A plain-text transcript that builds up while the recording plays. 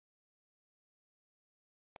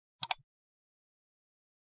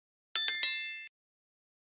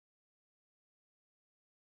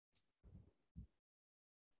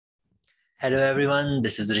Hello everyone,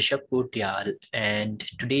 this is Rishabh Kotyal, and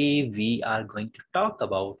today we are going to talk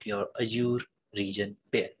about your Azure Region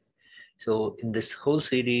Pair. So in this whole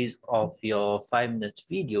series of your 5 minutes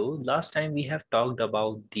video, last time we have talked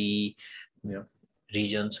about the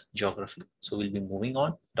regions geography. So we'll be moving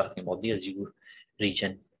on talking about the Azure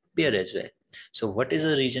Region Pair as well. So what is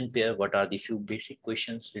a region pair? What are the few basic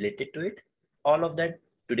questions related to it? All of that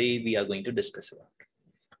today we are going to discuss about.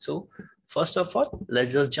 So first of all,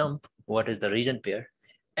 let's just jump what is the region pair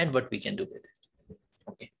and what we can do with it.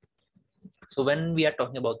 Okay. So when we are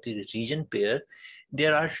talking about the region pair,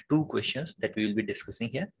 there are two questions that we will be discussing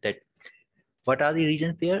here. That what are the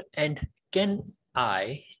region pair and can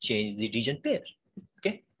I change the region pair?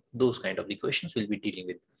 Okay. Those kind of the questions we'll be dealing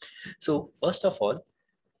with. So first of all,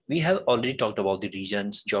 we have already talked about the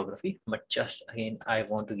regions geography, but just again, I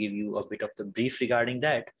want to give you a bit of the brief regarding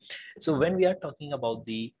that. So when we are talking about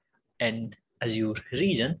the Azure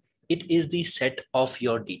region, it is the set of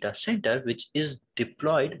your data center which is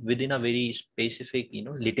deployed within a very specific,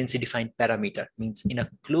 latency defined parameter, means in a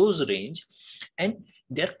close range, and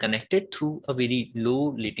they're connected through a very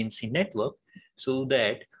low latency network so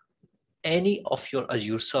that any of your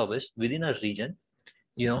Azure service within a region,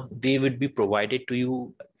 they would be provided to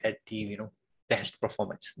you at the best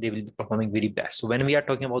performance. They will be performing very best. So when we are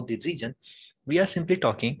talking about the region, we are simply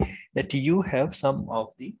talking that you have some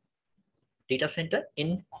of the data center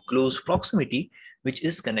in close proximity which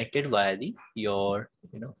is connected via the your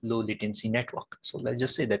low latency network. So let's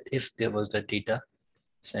just say that if there was the data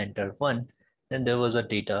center 1, then there was a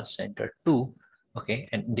data center 2. Okay,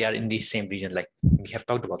 and they are in the same region, like we have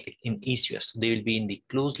talked about, like in East US. So they will be in the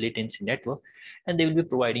closed latency network, and they will be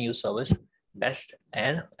providing you service best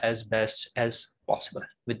as possible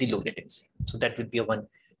with the low latency. So that would be a one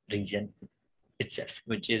region itself,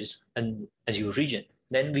 which is an Azure region.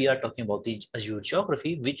 Then we are talking about the Azure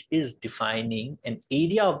geography, which is defining an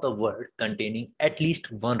area of the world containing at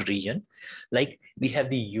least one region. Like we have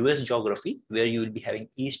the US geography, where you will be having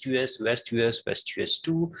East US, West US, West US,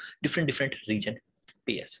 two different region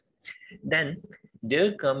pairs. Then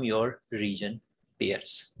there come your region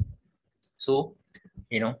pairs. So,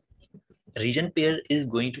 region pair is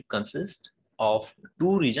going to consist of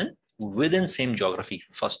two regions within same geography,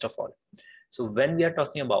 first of all. So when we are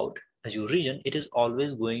talking about Azure region, it is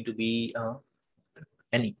always going to be,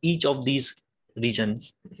 and each of these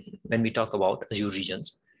regions, when we talk about Azure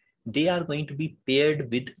regions, they are going to be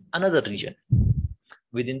paired with another region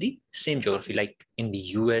within the same geography, like in the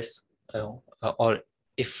US, or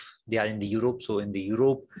if they are in the Europe, so in the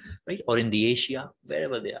Europe, right, or in the Asia,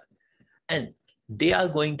 wherever they are. And they are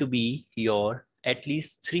going to be your at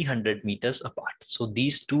least 300 meters apart. So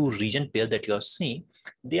these two region pair that you are seeing,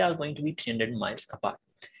 they are going to be 300 miles apart.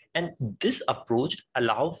 And this approach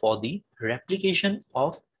allow for the replication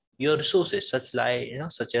of your resources,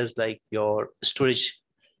 such as like your storage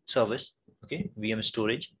service, okay, VM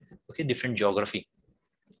storage, okay, different geography.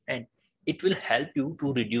 And it will help you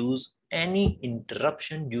to reduce any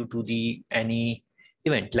interruption due to the any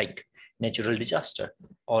event like natural disaster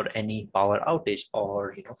or any power outage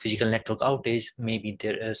or physical network outage. Maybe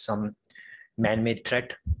there is some man-made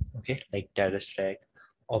threat, okay, like terrorist attack,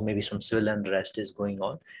 or maybe some civil unrest is going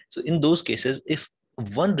on. So in those cases, if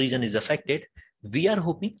one region is affected, we are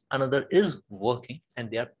hoping another is working and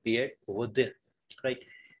they are paired over there, right?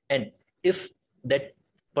 And if that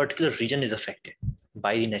particular region is affected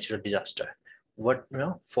by the natural disaster, what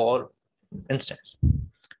for instance,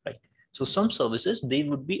 right? So some services, they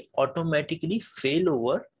would be automatically fail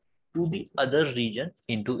over to the other region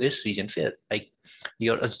into its region pair. Like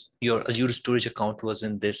your Azure storage account was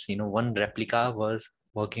in this, one replica was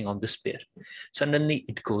working on this pair. Suddenly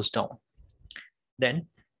it goes down. Then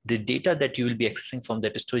the data that you will be accessing from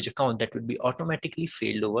that storage account, that will be automatically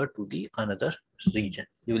failed over to the another region.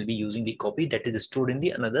 You will be using the copy that is stored in the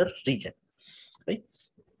another region, right?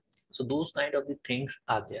 So those kind of the things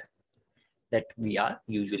are there that we are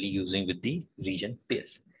usually using with the region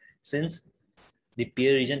pairs. Since the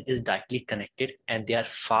pair region is directly connected and they are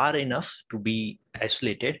far enough to be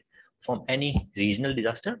isolated from any regional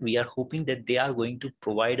disaster, we are hoping that they are going to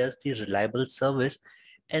provide us the reliable service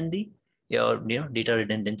and the data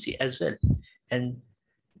redundancy as well. And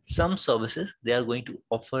some services, they are going to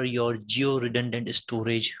offer your geo redundant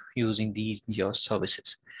storage using your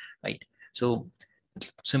services, right? So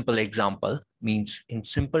simple example means, in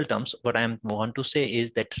simple terms, what I want to say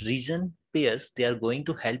is that region pairs, they are going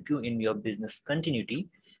to help you in your business continuity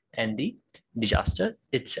and the disaster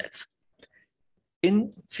itself.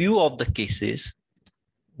 In few of the cases,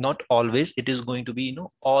 not always it is going to be,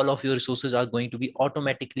 all of your resources are going to be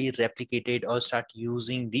automatically replicated or start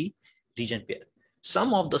using the region pair.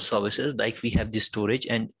 some of the services, like we have the storage,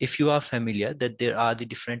 and if you are familiar that there are the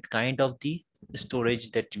different kind of the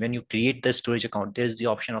storage, that when you create the storage account, there's the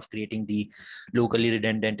option of creating the locally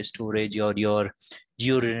redundant storage or your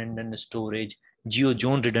geo redundant storage, geo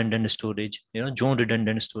zone redundant storage, zone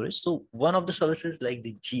redundant storage. So one of the services like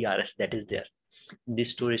the GRS that is there, the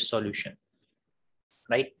storage solution,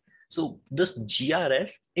 right? So this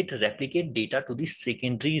GRS, it replicates data to the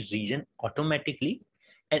secondary region automatically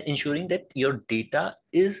and ensuring that your data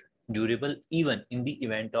is durable even in the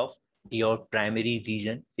event of your primary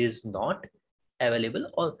region is not available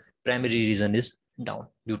or primary region is down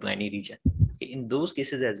due to any region. Okay, in those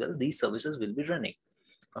cases as well, these services will be running.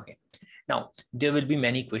 Okay. Now, there will be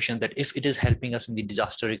many questions that if it is helping us in the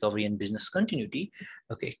disaster recovery and business continuity,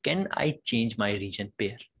 okay, can I change my region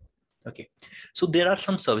pair? Okay, so there are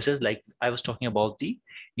some services like I was talking about the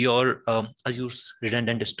your Azure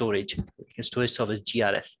redundant storage service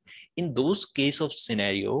GRS. In those case of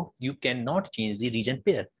scenario, you cannot change the region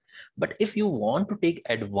pair. But if you want to take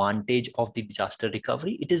advantage of the disaster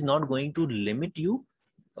recovery, it is not going to limit you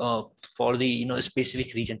for the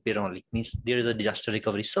specific region pair only. Means there is a disaster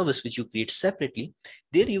recovery service which you create separately.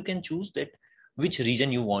 There you can choose that which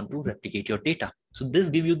region you want to replicate your data. So this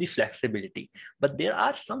gives you the flexibility. But there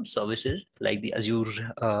are some services like the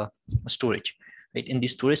Azure storage. Right? In the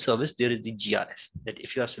storage service, there is the GRS. That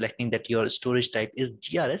if you are selecting that your storage type is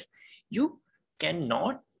GRS, you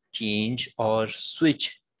cannot change or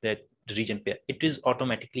switch that region pair. It is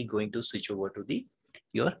automatically going to switch over to the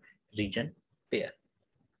your region pair.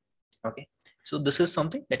 Okay, so this is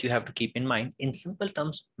something that you have to keep in mind. In simple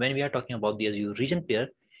terms, when we are talking about the Azure region pair,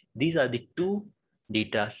 these are the two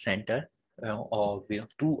data center or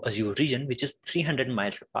two Azure region, which is 300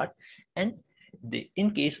 miles apart. And in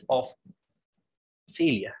case of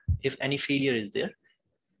failure, if any failure is there,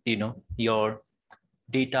 your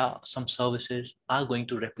data, some services are going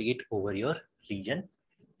to replicate over your region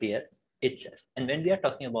pair itself. And when we are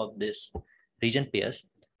talking about this region pairs,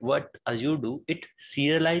 what Azure do, it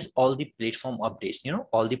serialize all the platform updates,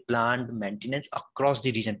 all the planned maintenance across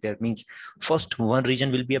the region pair. Means first one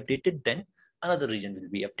region will be updated, then another region will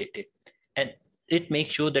be updated. And it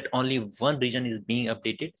makes sure that only one region is being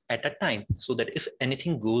updated at a time, so that if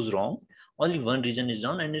anything goes wrong, only one region is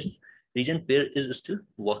down and its region pair is still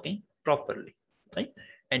working properly, right?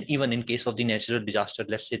 And even in case of the natural disaster,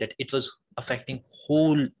 let's say that it was affecting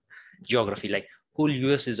whole geography, like whole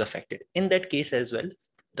US is affected. In that case as well,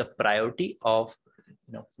 the priority of,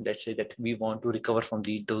 let's say that we want to recover from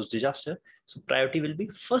those disasters. So priority will be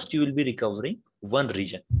first, you will be recovering one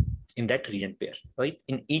region in that region pair, right?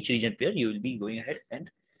 In each region pair, you will be going ahead and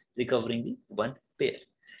recovering the one pair.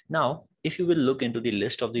 Now, if you will look into the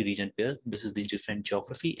list of the region pairs, this is the different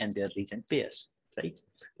geography and their region pairs, right?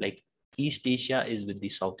 Like East Asia is with the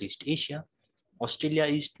Southeast Asia, Australia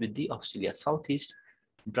East with the Australia Southeast,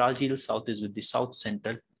 Brazil South is with the South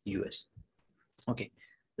Central US. Okay,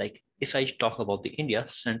 like if I talk about the India,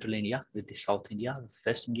 Central India with the South India,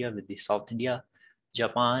 West India with the South India,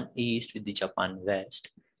 Japan East with the Japan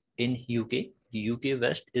West. In UK, the UK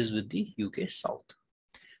West is with the UK South.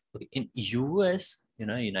 Okay, in US,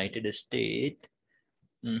 United States.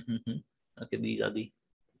 Okay, these are the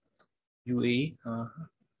UAE.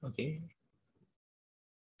 Okay.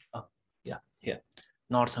 Oh, yeah, here.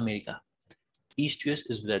 North America. East US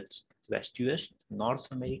is West US,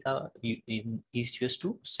 North America in East US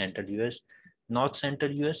to Central US, North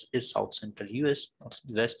Central US is South Central US,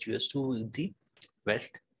 West US 2 with the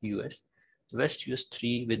West US, West US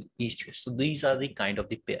 3 with East US. So these are the kind of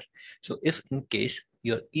the pair. So if in case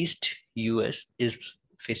your East US is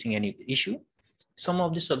facing any issue, some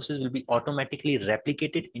of the services will be automatically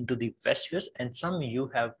replicated into the West US, and some you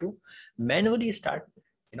have to manually start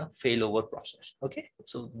failover process. Okay,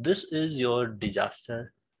 so this is your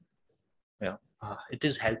disaster. It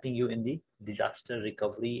is helping you in the disaster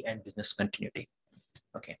recovery and business continuity.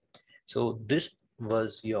 Okay, so this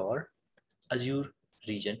was your Azure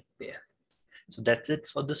region pair. So that's it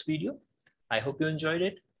for this video. I hope you enjoyed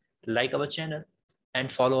it. Like our channel and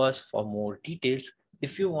follow us for more details.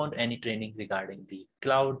 If you want any training regarding the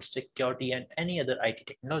cloud security and any other IT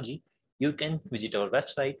technology, you can visit our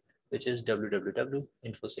website, which is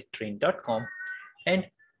www.infosectrain.com, and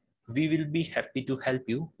we will be happy to help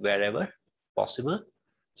you wherever possible.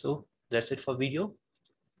 So that's it for video.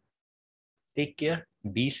 Take care,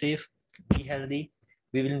 be safe, be healthy.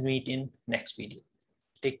 We will meet in next video.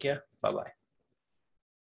 Take care. Bye-bye.